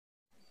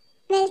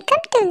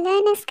to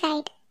Learner's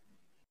Guide.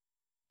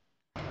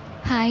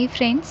 Hi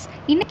friends,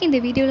 இன்றைக்கி இந்த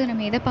வீடியோவில்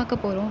நம்ம எதை பார்க்க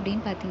போகிறோம்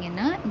அப்படின்னு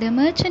பார்த்தீங்கன்னா, த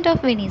மர்ச்சன்ட்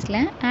ஆஃப் வெனிஸில்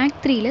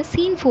ஆக்ட் 3ல்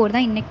சீன் 4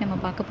 தான் இன்றைக்கி நம்ம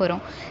பார்க்க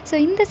போகிறோம். ஸோ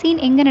இந்த சீன்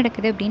எங்கே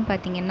நடக்குது அப்படின்னு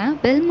பார்த்தீங்கன்னா,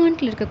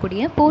 பெல்மாண்டில்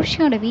இருக்கக்கூடிய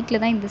போர்ஷியாவோட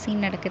வீட்டில் தான் இந்த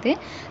சீன் நடக்குது.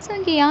 ஸோ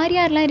இங்கே யார்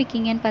யாரெலாம்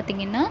இருக்கீங்கன்னு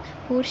பார்த்தீங்கன்னா,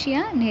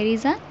 போர்ஷியா,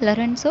 நெரிசா,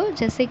 லொரென்சோ,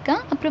 ஜெசிகா,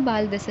 அப்புறம்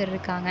பால்தசர்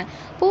இருக்காங்க.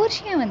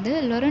 போர்ஷியா வந்து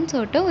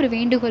லொரென்சோட்ட ஒரு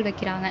வேண்டுகோள்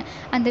வைக்கிறாங்க.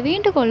 அந்த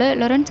வேண்டுகோளை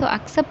லொரென்சோ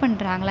அக்செப்ட்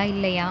பண்ணுறாங்களா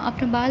இல்லையா,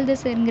 அப்புறம்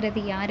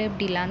பால்தசருங்கிறது யார்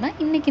அப்படிலாம் தான்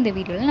இன்றைக்கி இந்த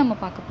வீடியோவில்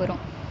நம்ம பார்க்க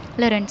போகிறோம்.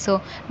 Lorenzo,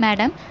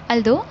 Madam,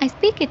 although I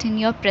speak it in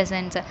your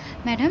presence.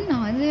 Madam,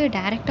 நான் வந்து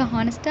டைரெக்டாக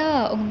ஹானஸ்ட்டாக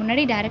உங்கள்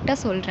முன்னாடி டைரெக்டாக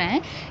சொல்கிறேன்.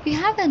 You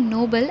have a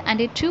Nobel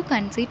and a true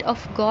conceit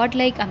of God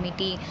like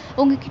Amity.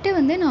 உங்ககிட்ட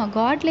வந்து நான்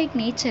காட் லைக்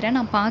நேச்சரை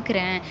நான்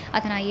பார்க்குறேன்.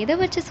 அதை நான் எதை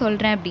வச்சு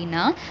சொல்கிறேன்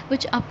அப்படின்னா,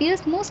 which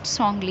appears most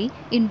strongly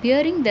in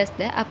bearing thus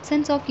the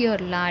absence of your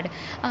lord.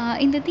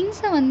 இந்த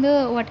திங்ஸை வந்து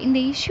இந்த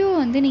இஷ்யூவை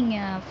வந்து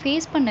நீங்கள்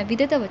ஃபேஸ் பண்ண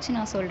விதத்தை வச்சு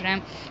நான்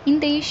சொல்கிறேன்.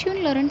 இந்த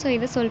இஷ்யூன்னு லொரென்சோ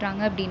எதை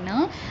சொல்கிறாங்க அப்படின்னா,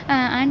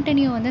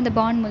 ஆண்டனியோ வந்து அந்த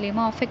பாண்ட்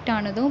மூலயமா அஃபெக்ட்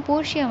ஆனதும்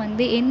போர்ஷியா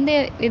வந்து எந்த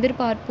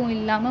எதிர்பார்ப்பும்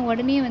இல்லாமல்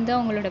உடனே வந்து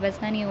அவங்களோட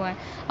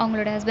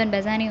ஹஸ்பண்ட்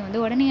பெசானியோ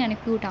வந்து உடனே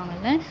அனுப்பி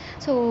விட்டாங்கல்ல.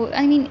 ஸோ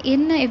ஐ மீன்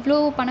என்ன எவ்வளோ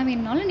பணம்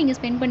வேணுனாலும் நீங்கள்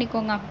ஸ்பெண்ட்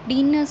பண்ணிக்கோங்க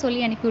அப்படின்னு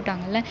சொல்லி அனுப்பி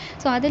விட்டாங்கல்ல.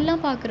 ஸோ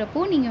அதெல்லாம்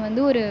பார்க்குறப்போ நீங்கள்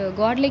வந்து ஒரு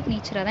காட்லைக்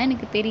நேச்சராக தான்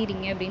எனக்கு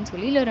தெரியுறீங்க அப்படின்னு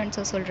சொல்லி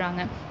லொரென்சோ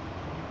சொல்கிறாங்க.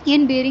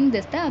 In bearing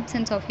this the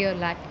absence of your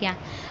lord. Yeah,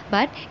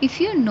 but if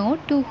you know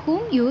to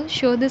whom you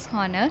show this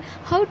honor,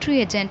 how true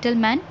a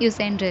gentleman you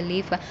send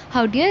relief,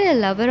 how dear a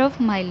lover of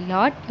my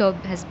lord your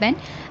husband,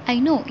 I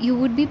know you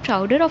would be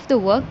prouder of the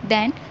work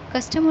than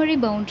customary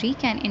boundary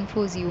can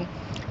enforce you.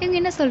 இவங்க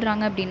என்ன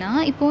சொல்கிறாங்க அப்படின்னா,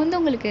 இப்போ வந்து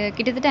உங்களுக்கு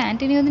கிட்டத்தட்ட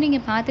Antonio வந்து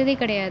நீங்கள் பார்த்ததே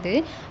கிடையாது.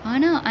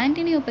 ஆனால்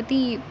ஆண்டனியோ பற்றி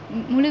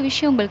முழு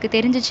விஷயம் உங்களுக்கு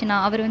தெரிஞ்சிச்சுன்னா,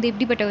 அவர் வந்து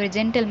எப்படிப்பட்ட ஒரு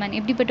ஜென்டில்மேன்,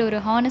 எப்படிப்பட்ட ஒரு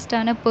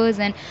ஹானஸ்டான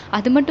பர்சன்,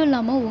 அது மட்டும்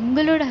இல்லாமல்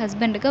உங்களோட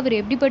ஹஸ்பண்டுக்கு அவர்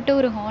எப்படிப்பட்ட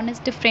ஒரு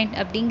ஹானஸ்ட் ஃப்ரெண்ட்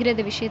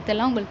அப்படிங்கிறத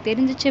விஷயத்தெல்லாம் உங்களுக்கு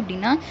தெரிஞ்சிச்சு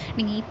அப்படின்னா,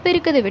 நீங்கள் இப்போ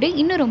இருக்கிறத விட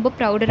இன்னும் ரொம்ப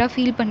ப்ரௌடராக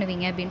ஃபீல்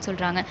பண்ணுவீங்க அப்படின்னு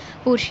சொல்கிறாங்க.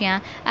 Portia,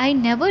 I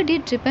never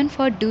did ribbon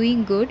for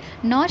doing could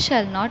not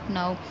shawl not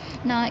now.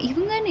 நான்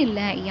இவங்கன்னு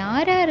இல்லை,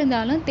 யாராக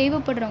இருந்தாலும்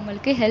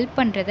தேவைப்படுறவங்களுக்கு ஹெல்ப்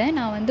பண்ணுறதை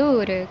நான் வந்து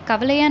ஒரு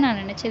கவலையாக நான்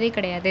நினச்சதே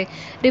கிடையாது.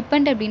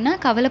 ரிப்பண்ட் அப்படின்னா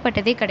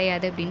கவலைப்பட்டதே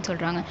கிடையாது அப்படின்னு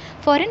சொல்கிறாங்க.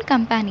 Foreign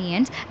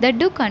companions that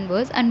two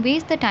converse and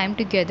waste the time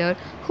together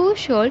who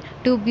should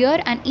to bear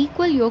an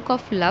equal yoke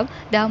of love,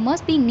 there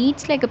must be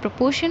needs like a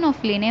proportion of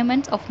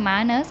lineaments of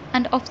manners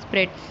and of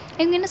spirit.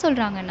 இவங்க என்ன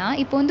சொல்கிறாங்கன்னா,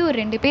 இப்போ வந்து ஒரு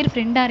 2 பேர்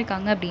ஃப்ரெண்டாக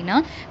இருக்காங்க அப்படின்னா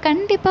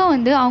கண்டிப்பாக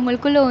வந்து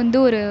அவங்களுக்குள்ள வந்து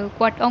ஒரு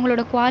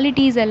அவங்களோட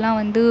குவாலிட்டிஸ் எல்லாம்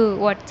வந்து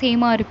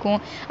சேமாக இருக்கும்.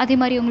 அதே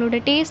மாதிரி அவங்களோட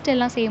டேஸ்ட்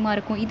எல்லாம் சேமாக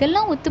இருக்கும்.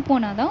 இதெல்லாம் ஒத்து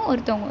போனால் தான்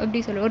ஒருத்தவங்க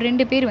எப்படி சொல்ல ஒரு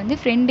 2 பேர் வந்து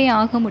ஃப்ரெண்டே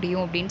ஆக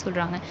முடியும் அப்படின்னு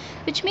சொல்கிறாங்க.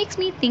 which makes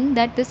me think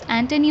that this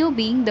Antonio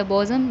being the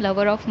bosom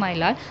lover of my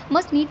lord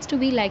must needs to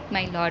be like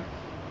my lord.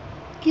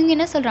 இவங்க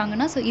என்ன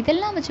சொல்கிறாங்கன்னா, ஸோ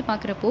இதெல்லாம் வச்சு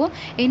பார்க்குறப்போ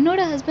என்னோட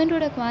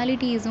ஹஸ்பண்டோட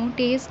குவாலிட்டிஸும்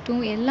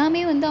டேஸ்ட்டும்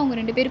எல்லாமே வந்து அவங்க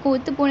 2 பேருக்கும்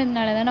ஒத்து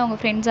போனதுனால தானே அவங்க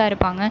ஃப்ரெண்ட்ஸாக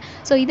இருப்பாங்க.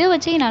 ஸோ இதை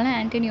வச்சு என்னால்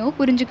ஆண்டனியோவை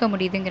புரிஞ்சுக்க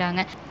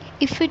முடியுதுங்கிறாங்க.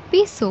 If it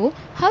be so,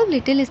 how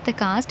little is the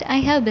cost I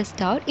have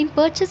bestowed in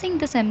purchasing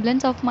the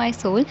semblance of my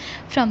soul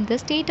from the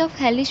state of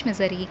hellish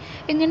misery.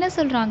 இவங்க என்ன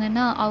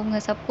சொல்கிறாங்கன்னா, அவங்க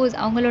சப்போஸ்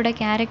அவங்களோட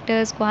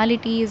கேரக்டர்ஸ்,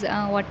 குவாலிட்டிஸ்,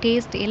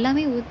 டேஸ்ட்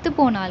எல்லாமே ஒத்து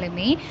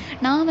போனாலுமே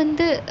நான்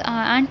வந்து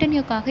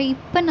ஆண்டனியோக்காக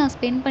இப்போ நான்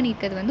ஸ்பெண்ட்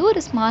பண்ணியிருக்கிறது வந்து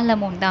ஒரு ஸ்மால்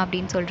அமௌண்ட் தான்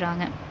அப்படின்னு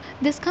சொல்கிறாங்க.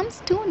 This comes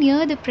too near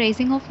the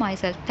praising of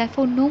myself,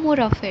 therefore no more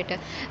of it.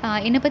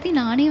 என்னை பற்றி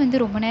நானே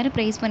வந்து ரொம்ப நேரம்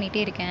ப்ரைஸ் பண்ணிகிட்டே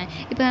இருக்கேன்.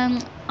 இப்போ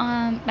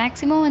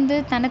மேக்ஸிமம் வந்து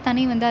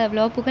தன்னைத்தானே வந்து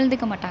அவ்வளோ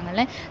புகழ்ந்துக்க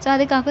மாட்டாங்கல்ல. ஸோ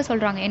அதுக்காக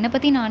சொல்கிறாங்க, என்னை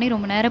பற்றி நானே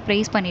ரொம்ப நேரம்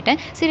ப்ரைஸ் பண்ணிட்டேன்,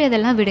 சரி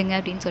அதெல்லாம் விடுங்க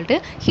அப்படின்னு சொல்லிட்டு.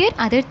 Here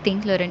other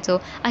thing Lorenzo,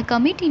 I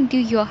commit in to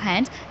your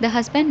hands the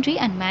husbandry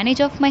and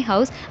manage of my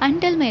house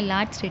until my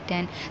Lord's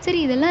return.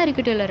 சரி இதெல்லாம்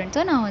இருக்கட்டும்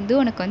லொரென்சோ, நான் வந்து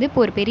உனக்கு வந்து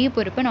இப்போ ஒரு பெரிய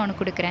பொறுப்பை நான்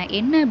உனக்கு கொடுக்குறேன்.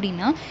 என்ன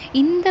அப்படின்னா,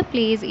 இந்த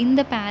பிளேஸ்,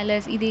 இந்த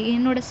பேலஸ், இது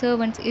என்னோட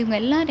சர்வன்ட்ஸ், இவங்க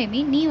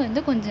எல்லாரையுமே நீ வந்து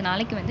கொஞ்ச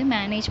நாளைக்கு வந்து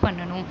மேனேஜ்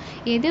பண்ணணும்.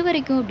 எது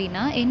வரைக்கும்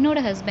அப்படின்னா, என்னோட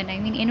ஹஸ்பண்ட் ஐ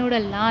மீன் என்னோட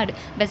லார்ட்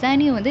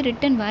பெசானியோ வந்து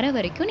ரிட்டன் வர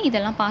வரைக்கும் நீ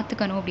இதெல்லாம்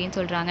பார்த்துக்கணும் அப்படின்னு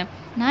சொல்கிறாங்க.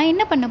 நான்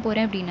என்ன பண்ண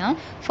போகிறேன் அப்படின்னா,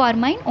 for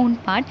mine own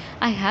part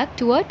I have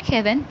toward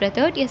heaven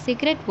பிரதர்ட் a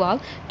secret wow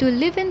to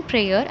live in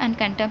prayer and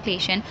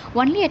contemplation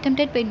only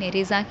attempted by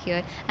நெரிசா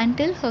here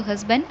until her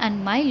husband and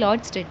my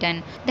lord's return.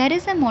 There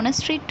is a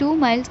monastery 2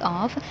 miles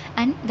off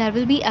and there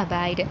will be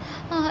abide.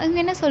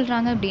 இவங்க என்ன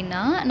சொல்கிறாங்க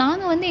அப்படின்னா,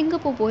 நாங்கள் வந்து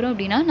எங்கே போகிறோம்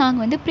அப்படின்னா,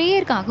 நாங்கள் வந்து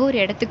ப்ரேயருக்காக ஒரு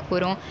இடத்துக்கு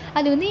போகிறோம்.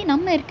 அது வந்து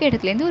நம்ம இருக்க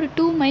இடத்துலேருந்து ஒரு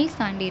 2 miles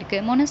தாண்டி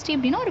இருக்குது. மொனஸ்ட்ரி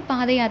அப்படின்னா ஒரு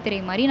பாத யாத்திரை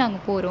மாதிரி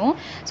நாங்கள் போகிறோம்.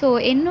 ஸோ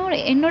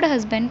என்னோட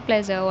ஹஸ்பண்ட்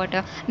ப்ளஸ்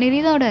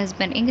நெரிதாவோட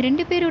ஹஸ்பண்ட், எங்கள்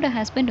 2 பேரோட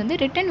ஹஸ்பண்ட் வந்து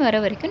ரிட்டன் வர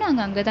வரைக்கும்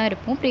நாங்கள் அங்கே தான்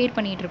இருப்போம், ப்ரேயர்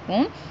பண்ணிகிட்டு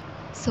இருப்போம்.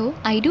 So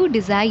I do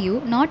desire you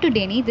not to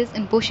deny this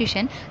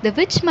imposition, the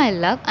which my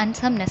love and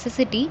some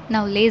necessity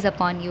now lays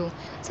upon you.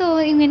 So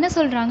இவங்க என்ன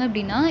சொல்கிறாங்க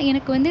அப்படின்னா,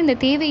 எனக்கு வந்து இந்த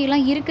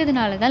தேவையெல்லாம்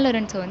இருக்கிறதுனால தான்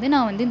லொரென்சோ வந்து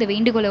நான் வந்து இந்த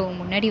வேண்டுகோளை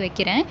முன்னாடி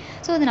வைக்கிறேன்.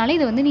 ஸோ அதனால்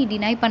இதை வந்து நீ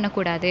டினை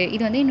பண்ணக்கூடாது,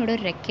 இது வந்து என்னோட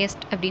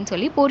ரெக்வெஸ்ட் அப்படின்னு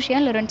சொல்லி போர்ஷியா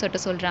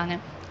லொரென்சோட்ட சொல்கிறாங்க.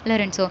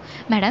 Lorenzo,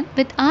 Madam,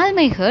 with all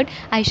my heart,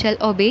 I shall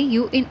obey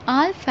you in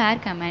all fair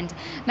commands.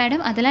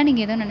 Madam அதெல்லாம்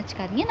நீங்கள் எதுவும்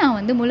நினச்சிக்காதீங்க, நான்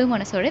வந்து முழு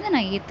மனசோட இதை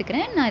நான்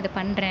ஏற்றுக்கிறேன், நான் இதை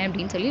பண்ணுறேன்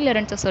அப்படின்னு சொல்லி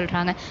லொரென்சோ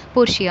சொல்கிறாங்க.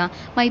 Portia,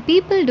 my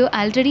people do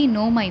already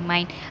know my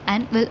mind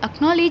and will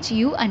acknowledge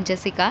you and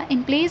Jessica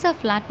in place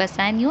of Lord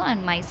Bassanio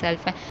and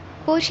myself.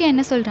 Portia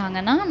என்ன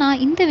சொல்கிறாங்கன்னா,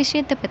 நான் இந்த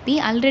விஷயத்தை பற்றி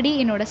ஆல்ரெடி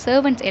என்னோட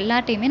சர்வன்ட்ஸ்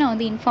எல்லாட்டையுமே நான்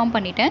வந்து இன்ஃபார்ம்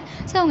பண்ணிட்டேன்.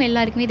 ஸோ அவங்க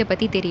எல்லாருக்குமே இதை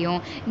பற்றி தெரியும்.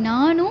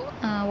 நானும்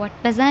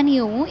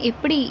பசானியோவும்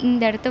எப்படி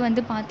இந்த இடத்த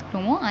வந்து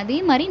பார்த்துக்கணுமோ அதே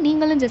மாதிரி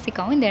நீங்களும்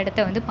ஜெசிகாவும் இந்த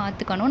இடத்த வந்து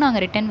பார்த்துக்கணும்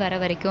நாங்கள் ரிட்டர்ன் வர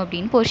வரைக்கும்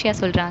அப்படின்னு போர்ஷியா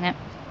சொல்கிறாங்க.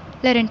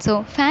 Lorenzo,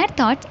 fair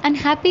thoughts and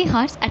happy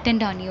hearts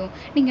attend on you.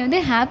 நீங்கள் வந்து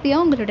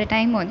ஹாப்பியாக உங்களோட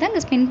டைம் வந்து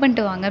அங்கே ஸ்பெண்ட்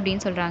பண்ணிட்டு வாங்க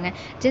அப்படின்னு சொல்கிறாங்க.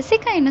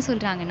 ஜெசிகா என்ன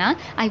சொல்கிறாங்கன்னா,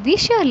 I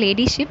wish your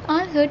லேடிஷிப்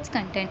all hertz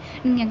content.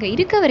 நீங்கள் அங்கே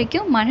இருக்க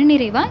வரைக்கும்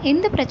மனநிறைவாக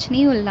எந்த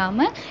பிரச்சனையும்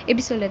இல்லாமல்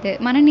எப்படி சொல்கிறது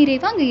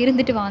மனநிறைவாக அங்கே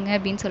இருந்துட்டு வாங்க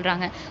அப்படின்னு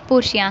சொல்கிறாங்க.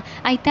 Portia,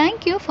 I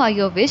thank you for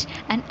your wish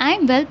and I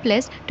am well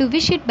plus to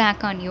wish it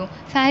back on you.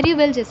 Fairy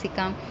well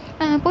Jessica.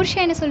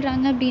 Portia என்ன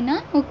சொல்கிறாங்க அப்படின்னா,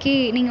 ஓகே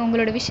நீங்கள்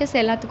உங்களோட விஷஸ்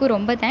எல்லாத்துக்கும்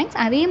ரொம்ப தேங்க்ஸ்,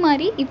 அதே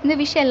மாதிரி இந்த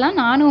விஷயம் எல்லாம்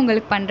நானும்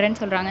உங்களுக்கு பண்ணுறேன்னு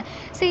சொல்கிறாங்க.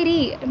 சரி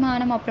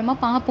நம்ம அப்புறமா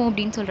பார்ப்போம்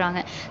அப்படின்னு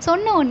சொல்கிறாங்க.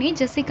 சொன்ன உடனே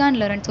ஜெசிகா அண்ட்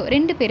லொரென்சோ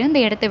 2 பேரும்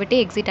இந்த இடத்த விட்டு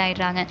எக்ஸிட்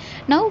ஆகிடுறாங்க.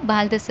 நவ்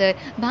பால்தசர்.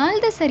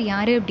 பால்தசர்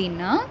யார்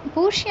அப்படின்னா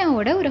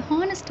போர்ஷியாவோட ஒரு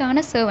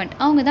ஹானஸ்டான சர்வெண்ட்,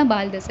 அவங்க தான்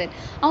பால்தசர்.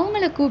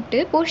 அவங்கள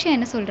கூப்பிட்டு போர்ஷியா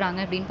என்ன சொல்கிறாங்க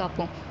அப்படின்னு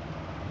பார்ப்போம்.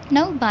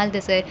 Now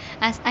Balthasar,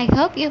 as I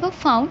have ever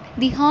found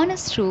the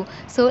honest true,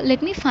 so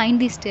let me find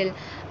the still.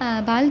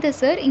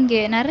 பால்தசர்,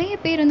 இங்கே நிறைய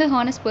பேர் வந்து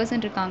ஹானஸ்ட்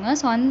பர்சன் இருக்காங்க,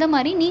 ஸோ அந்த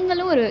மாதிரி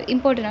நீங்களும் ஒரு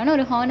இம்பார்ட்டண்டான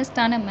ஒரு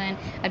ஹானஸ்டான மேன்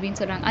அப்படின்னு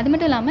சொல்கிறாங்க. அது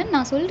மட்டும் இல்லாமல்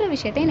நான் சொல்கிற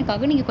விஷயத்தை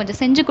எனக்காக நீங்கள்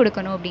கொஞ்சம் செஞ்சு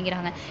கொடுக்கணும்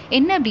அப்படிங்கிறாங்க.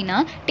 என்ன அப்படின்னா,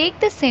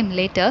 take the same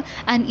later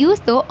and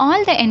use தோ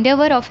all the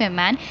என்டெவர் of a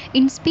man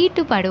in speed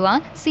to படுவா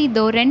C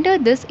தோ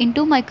render this in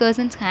to my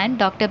கர்சன்ஸ் hand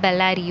doctor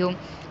பெல்லாரியோ.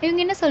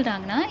 இவங்க என்ன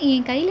சொல்கிறாங்கன்னா,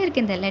 என் கையில் இருக்க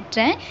இந்த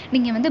லெட்டரை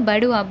நீங்கள் வந்து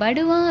படுவா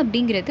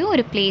அப்படிங்கிறது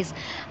ஒரு பிளேஸ்,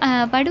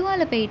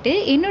 படுவாவில் போயிட்டு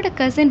என்னோட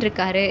கசின்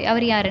இருக்கார்,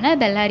 அவர் யாருன்னா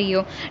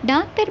பெல்லாரியோ.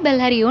 டாக்டர்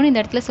பெல்லாரியோன்னு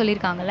இந்த இடத்துல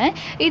சொல்லியிருக்காங்களே,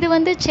 இது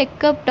வந்து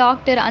செக்கப்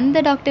டாக்டர்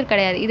அந்த டாக்டர்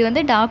கிடையாது, இது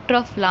வந்து டாக்டர்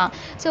ஆஃப் லா.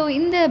 ஸோ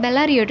இந்த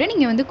பெல்லாரியோட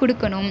நீங்கள் வந்து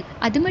கொடுக்கணும்.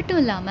 அது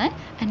மட்டும் இல்லாமல்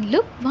and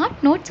look what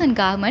notes and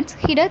garments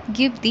he doth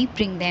give the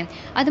bring them.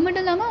 அது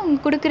மட்டும் இல்லாமல் அவங்க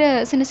கொடுக்குற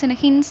சின்ன சின்ன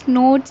ஹிண்ட்ஸ்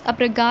நோட்ஸ்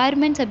அப்புறம்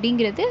கார்மெண்ட்ஸ்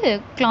அப்படிங்கிறது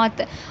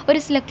கிளாத், ஒரு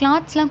சில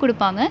கிளாத்ஸ்லாம்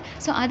கொடுப்பாங்க.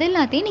 ஸோ அது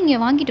எல்லாத்தையும் நீங்கள்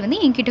வாங்கிட்டு வந்து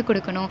என்கிட்ட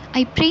கொடுக்கணும்.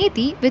 I pray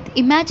the with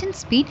imagine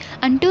speed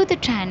and to the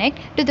ட்ரானெக்ட்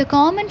to the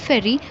common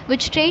ferry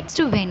which trades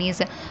to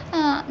Venice.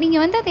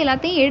 நீங்கள் வந்து அது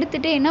எல்லாத்தையும்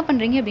எடுத்துகிட்டு என்ன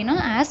பண்ணுறீங்க அப்படின்னா,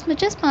 ஆஸ்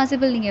மச் அஸ்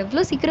பாசிபிள் நீங்கள்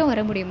எவ்வளோ சீக்கிரம்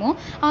வர முடியுமோ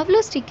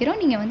அவ்வளோ சீக்கிரம்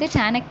நீங்கள் வந்து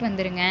ட்ரானெக்ட்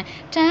வந்துடுங்க.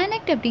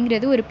 ட்ரானெக்ட்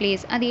அப்படிங்கிறது ஒரு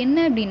பிளேஸ். அது என்ன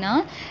அப்படின்னா,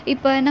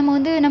 இப்போ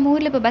நம்ம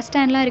ஊரில் இப்போ பஸ்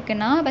ஸ்டாண்ட்லாம்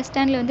இருக்குன்னா, பஸ்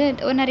ஸ்டாண்டில் வந்து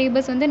நிறைய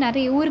பஸ் வந்து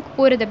நிறைய ஊருக்கு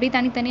போகிறது அப்படி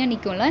தனித்தனியாக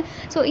நிற்கும்ல.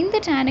 ஸோ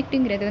இந்த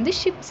ட்ரானெக்ட்டுங்கிறது வந்து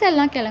ஷிப்ஸ்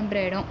எல்லாம் கிளம்புற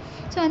இடம்.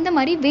 ஸோ அந்த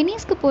மாதிரி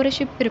வெனிஸ்க்கு போகிற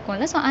ஷிப்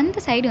இருக்கும்ல, ஸோ அந்த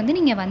சைடு வந்து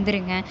நீங்கள்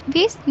வந்துடுங்க.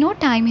 Waste no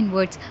time in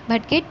words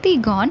but get the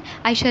Khan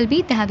I shall be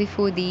there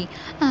before the.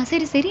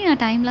 சரி நான்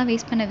டைம்லாம்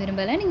வேஸ்ட் பண்ண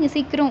விரும்பலை, நீங்கள்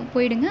சீக்கிரம்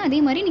போயிடுங்க. அதே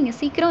மாதிரி நீங்கள்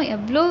சீக்கிரம்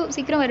எவ்வளோ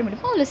சீக்கிரம் வர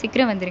முடியுமோ அவ்வளோ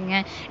சீக்கிரம் வந்துடுங்க.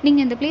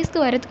 நீங்கள் இந்த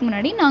பிளேஸ்க்கு வரதுக்கு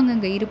முன்னாடி நாங்கள்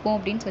அங்கே இருப்போம்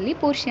அப்படின்னு சொல்லி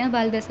போர்ஷியா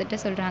பால்தசர்கிட்ட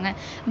சொல்கிறாங்க.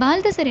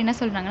 பால்தசர் என்ன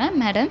சொல்கிறாங்கன்னா,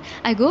 madam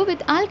I go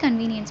with all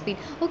convenience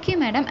speed. Okay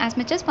madam, as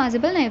much as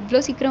possible நான்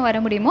எவ்வளோ சீக்கிரம் வர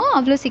முடியுமோ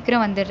அவ்வளோ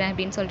சீக்கிரம் வந்துடுறேன்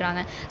அப்படின்னு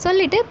சொல்கிறாங்க.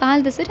 சொல்லிவிட்டு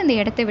பால்தசர் அந்த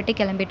இடத்த விட்டு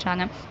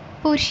கிளம்பிடுறாங்க.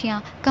 Portia,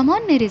 come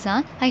on Nerissa,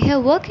 I have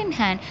work in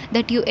hand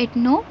that you yet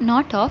know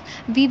not of.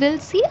 We will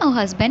see our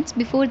husbands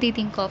before they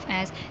think of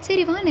us.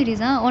 சரி வா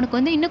நெரிசா, உனக்கு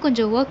வந்து இன்னும்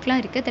கொஞ்சம்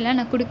ஒர்க்லாம் இருக்குது, அதெல்லாம்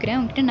நான் கொடுக்குறேன்,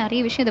 உங்ககிட்ட நிறைய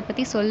விஷயம் இதை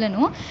பற்றி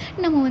சொல்லணும்.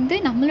 நம்ம வந்து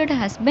நம்மளோட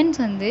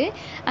ஹஸ்பண்ட்ஸ் வந்து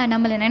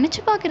நம்மளை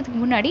நினச்சி பார்க்குறதுக்கு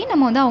முன்னாடி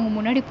நம்ம வந்து அவங்க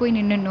முன்னாடி போய்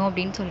நின்றுணும்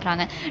அப்படின்னு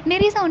சொல்கிறாங்க.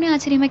 நெரிசா உடனே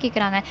ஆச்சரியமாக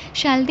கேட்குறாங்க,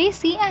 ஷால் தே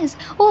see us?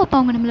 ஓ அப்போ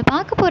அவங்க நம்மளை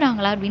பார்க்க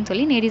போகிறாங்களா அப்படின்னு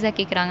சொல்லி நெரிசா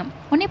கேட்குறாங்க.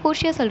 உடனே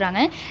போர்ஷியா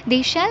சொல்கிறாங்க,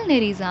 they shall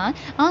நெரிசா,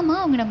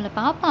 ஆமாம் அவங்க நம்மளை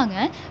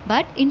பார்ப்பாங்க,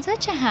 but in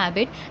such a habit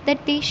that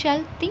they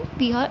shall think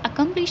we are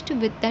accomplished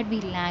with that we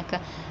lack.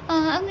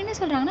 அவங்க என்ன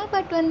சொல்கிறாங்கன்னா,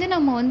 பட் வந்து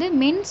நம்ம வந்து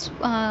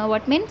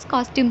மென்ஸ்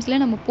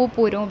காஸ்டியூம்ஸில் நம்ம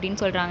போகிறோம் அப்படின்னு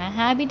சொல்கிறாங்க.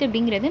 ஹேபிட்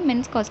அப்படிங்கிறது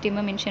மென்ஸ்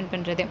காஸ்டியூமை மென்ஷன்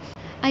பண்ணுறது.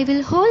 I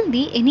will hold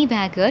thee any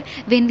beggar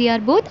when we are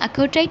both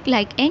accoutred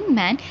like young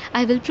man.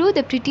 I will prove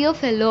the prettier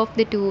fellow of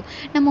the two.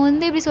 நம்ம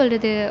வந்து எப்படி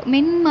சொல்கிறது,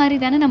 மென் மாதிரி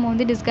தானே நம்ம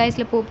வந்து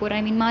டிஸ்கைஸில் போகிறோம்,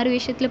 ஐ மீன் மாறு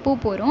விஷயத்தில்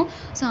போகிறோம்.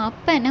 ஸோ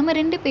அப்போ நம்ம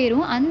 2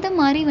 பேரும் அந்த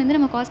மாதிரி வந்து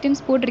நம்ம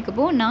காஸ்டியூம்ஸ்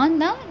போட்டிருக்கப்போ நான்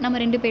தான் நம்ம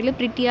 2 பேரில்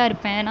ப்ரிட்டியாக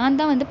இருப்பேன், நான்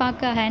தான் வந்து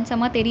பார்க்க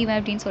ஹேண்ட்ஸமாக தெரிவேன்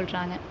அப்படின்னு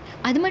சொல்கிறாங்க.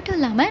 அது மட்டும்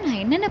இல்லாமல் நான்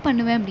என்னென்ன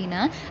பண்ணுவேன்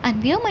அப்படின்னா, and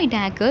wear my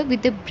taker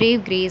with the brave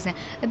grace.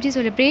 எப்படி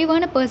சொல்கிற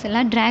பிரேவான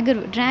பர்சன்லாம்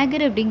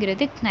ட்ராகர்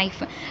அப்படிங்கிறது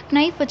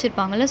நைஃப்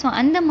வச்சுருப்பாங்கள்ல, ஸோ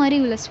அந்த மாதிரி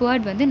உள்ள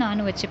ஸ்வர்ட் வந்து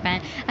நானும்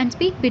வச்சுப்பேன். And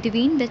speak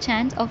between the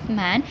chance of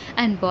man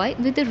and boy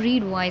with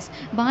read voice.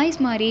 Boys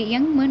மாதிரி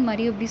யங் மேன்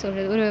மாதிரி எப்படி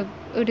சொல்கிறது, ஒரு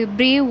ஒரு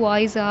பிரேவ்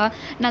வாய்ஸாக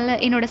நல்ல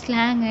என்னோடய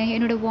ஸ்லாங்கு,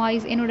 என்னோடய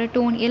வாய்ஸ், என்னோடய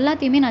டோன்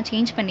எல்லாத்தையுமே நான்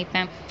சேஞ்ச்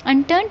பண்ணிப்பேன்.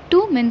 And turn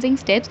 2 மென்சிங்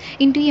steps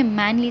into a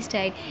manly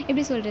style.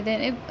 எப்படி சொல்கிறது,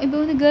 இப்போ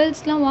வந்து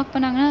கேர்ள்ஸ்லாம் வாக்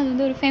பண்ணாங்கன்னா அது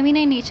வந்து ஒரு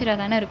ஃபெமினைன் நேச்சராக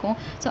தானே இருக்கும்.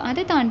 ஸோ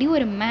அதை தாண்டி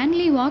ஒரு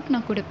மேன்லி வாக்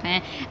நான்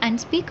கொடுப்பேன். And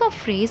speak of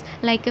phrase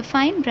like a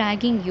fine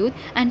bragging youth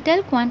and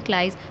tell quaint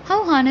lies, how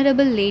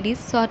honorable ladies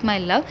sought my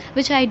love,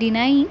 which I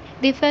denying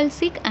they fell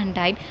sick and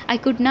died, I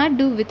could not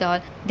do with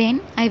all. Then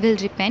I will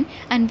repent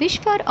and wish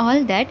for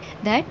all that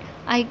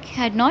I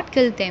had not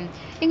killed them.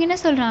 இவங்க என்ன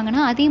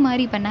சொல்கிறாங்கன்னா, அதே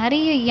மாதிரி இப்போ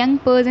நிறைய young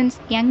persons,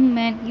 young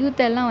man,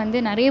 youth எல்லாம் வந்து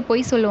நிறைய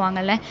பொய்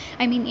சொல்லுவாங்கல்ல.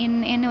 ஐ மீன்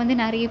என்னை வந்து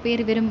நிறைய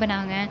பேர்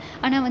விரும்பினாங்க,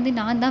 ஆனால் வந்து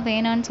நான் தான்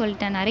வேணான்னு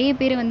சொல்லிட்டேன், நிறைய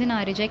பேர் வந்து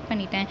நான் ரிஜெக்ட்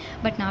பண்ணிட்டேன்,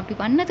 பட் நான் அப்படி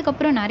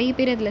பண்ணதுக்கப்புறம் நிறைய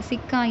பேர் அதில்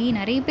சிக்காகி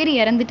நிறைய பேர்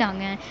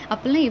இறந்துட்டாங்க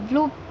அப்படிலாம்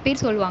எவ்வளோ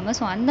பேர் சொல்லுவாங்க.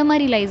 ஸோ அந்த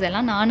மாதிரி லைஸ்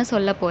எல்லாம் நானும்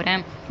சொல்ல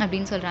போகிறேன்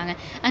அப்படின்னு சொல்கிறாங்க.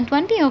 And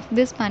 20 of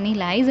this funny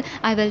lies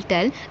I will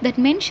tell that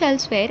men shall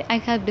swear I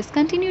have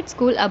discontinued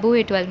school above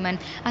a 12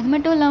 month. அது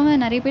மட்டும்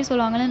இல்லாமல் நிறைய பேர்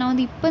சொல்லுவாங்கல்ல, நான்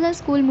வந்து இப்போ தான்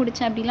ஸ்கூல்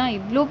முடித்தேன் அப்படிலாம்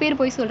எவ்வளோ பேர்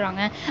போய்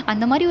சொல்கிறாங்க.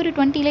 அந்த மாதிரி ஒரு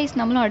 20 லைஸ்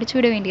நம்மளும் அடிச்சு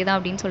விட வேண்டியதா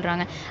அப்படின்னு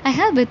சொல்கிறாங்க. I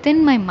have within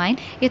my mind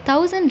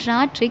 1,000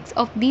 raw tricks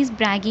of these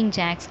bragging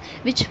jacks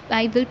which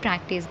I will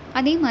practice.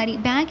 அதே மாதிரி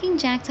bragging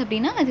jacks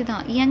அப்படின்னா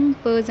அதுதான் யங்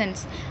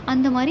பர்சன்ஸ்.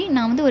 அந்த மாதிரி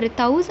நான் வந்து ஒரு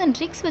 1000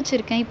 ட்ரிக்ஸ்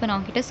வச்சுருக்கேன், இப்போ நான்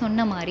உங்ககிட்ட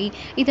சொன்ன மாதிரி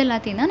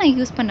இதெல்லாத்தையும் தான் நான்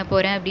யூஸ் பண்ண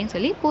போகிறேன் அப்படின்னு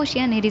சொல்லி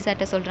போஷியா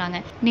நெரிசாட்ட சொல்கிறாங்க.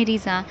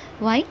 நெரிசா,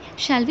 why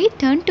shall we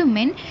turn to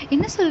men?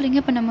 என்ன சொல்கிறீங்க,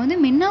 இப்போ நம்ம வந்து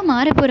மென்னாக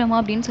மாற போகிறோமா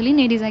அப்படின்னு சொல்லி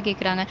நெரிசா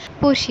கேட்குறாங்க.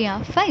 போஷியா,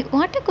 why,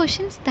 what a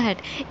questions that,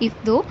 if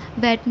though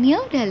but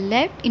near a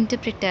left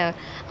interpreter.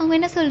 அவங்க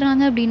என்ன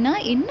சொல்கிறாங்க அப்படின்னா,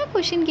 என்ன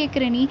கொஷின்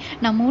கேட்குற நீ,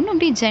 நம்ம ஒன்றும்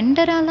அப்படியே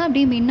ஜெண்டராலாம்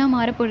அப்படியே மென்னாக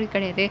மாற போகிறது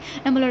கிடையாது.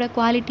 நம்மளோட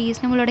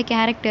குவாலிட்டிஸ், நம்மளோட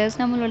கேரக்டர்ஸ்,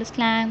 நம்மளோட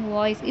ஸ்லாங்,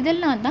 வாய்ஸ்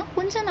இதெல்லாம் தான்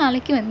கொஞ்சம்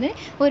நாளைக்கு வந்து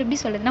ஒரு எப்படி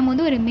சொல்கிறது, நம்ம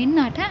வந்து ஒரு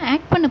மென்னாட்ட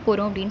ஆக்ட் பண்ண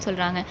போகிறோம் அப்படின்னு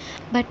சொல்கிறாங்க.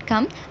 But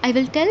come, I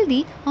will tell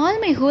thee all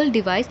my whole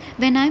device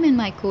when I am in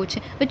my coach,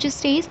 which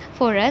stays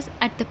for us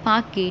at the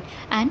park gate,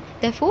 and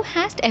therefore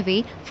hast away,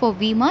 for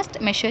we must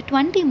measure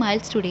 20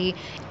 miles today.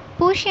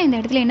 போஷியா இந்த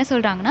இடத்துல என்ன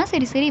சொல்கிறாங்கன்னா,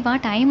 சரி வா,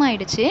 time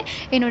ஆகிடுச்சு,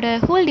 என்னோடய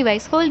whole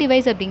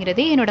device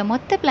அப்படிங்கிறது என்னோட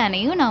மொத்த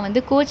பிளானையும் நான்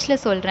வந்து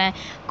கோச்சில் சொல்கிறேன்.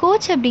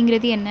 கோச்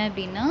அப்படிங்கிறது என்ன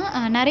அப்படின்னா,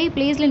 நிறைய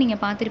பிளேஸில்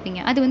நீங்கள்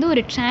பார்த்துருப்பீங்க, அது வந்து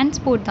ஒரு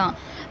டிரான்ஸ்போர்ட் தான்.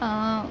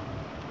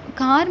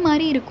 கார்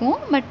மாதிரி இருக்கும்,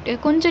 பட்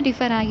கொஞ்சம்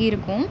டிஃபர் ஆகி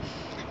இருக்கும்.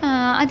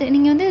 அது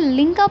நீங்கள் வந்து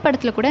லிங்கா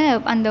படத்தில் கூட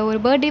அந்த ஒரு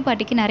பர்த்டே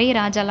பார்ட்டிக்கு நிறைய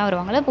ராஜாலாம்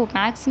வருவாங்கள்ல, இப்போது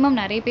மேக்ஸிமம்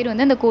நிறைய பேர்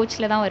வந்து அந்த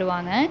கோச்சில் தான்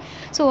வருவாங்க.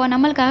 ஸோ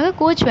நம்மளுக்காக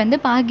கோச் வந்து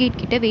பார்க் கேட்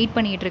கிட்டே வெயிட்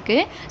பண்ணிகிட்ருக்கு.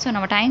 ஸோ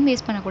நம்ம டைம்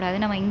வேஸ்ட் பண்ணக்கூடாது,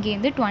 நம்ம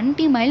இங்கேருந்து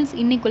 20 மைல்ஸ்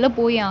இன்னைக்குள்ளே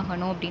போய்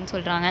ஆகணும் அப்படின்னு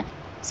சொல்கிறாங்க.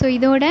 ஸோ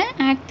இதோட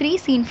ஆக்ட் 3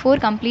 சீன் 4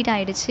 கம்ப்ளீட்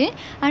ஆகிடுச்சு.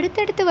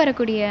 அடுத்தடுத்து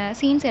வரக்கூடிய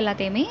சீன்ஸ்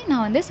எல்லாத்தையுமே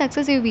நான் வந்து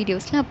சக்ஸஸிவ்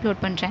வீடியோஸில்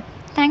அப்லோட் பண்ணுறேன்.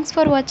 தேங்க்ஸ்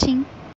ஃபார் வாட்சிங்.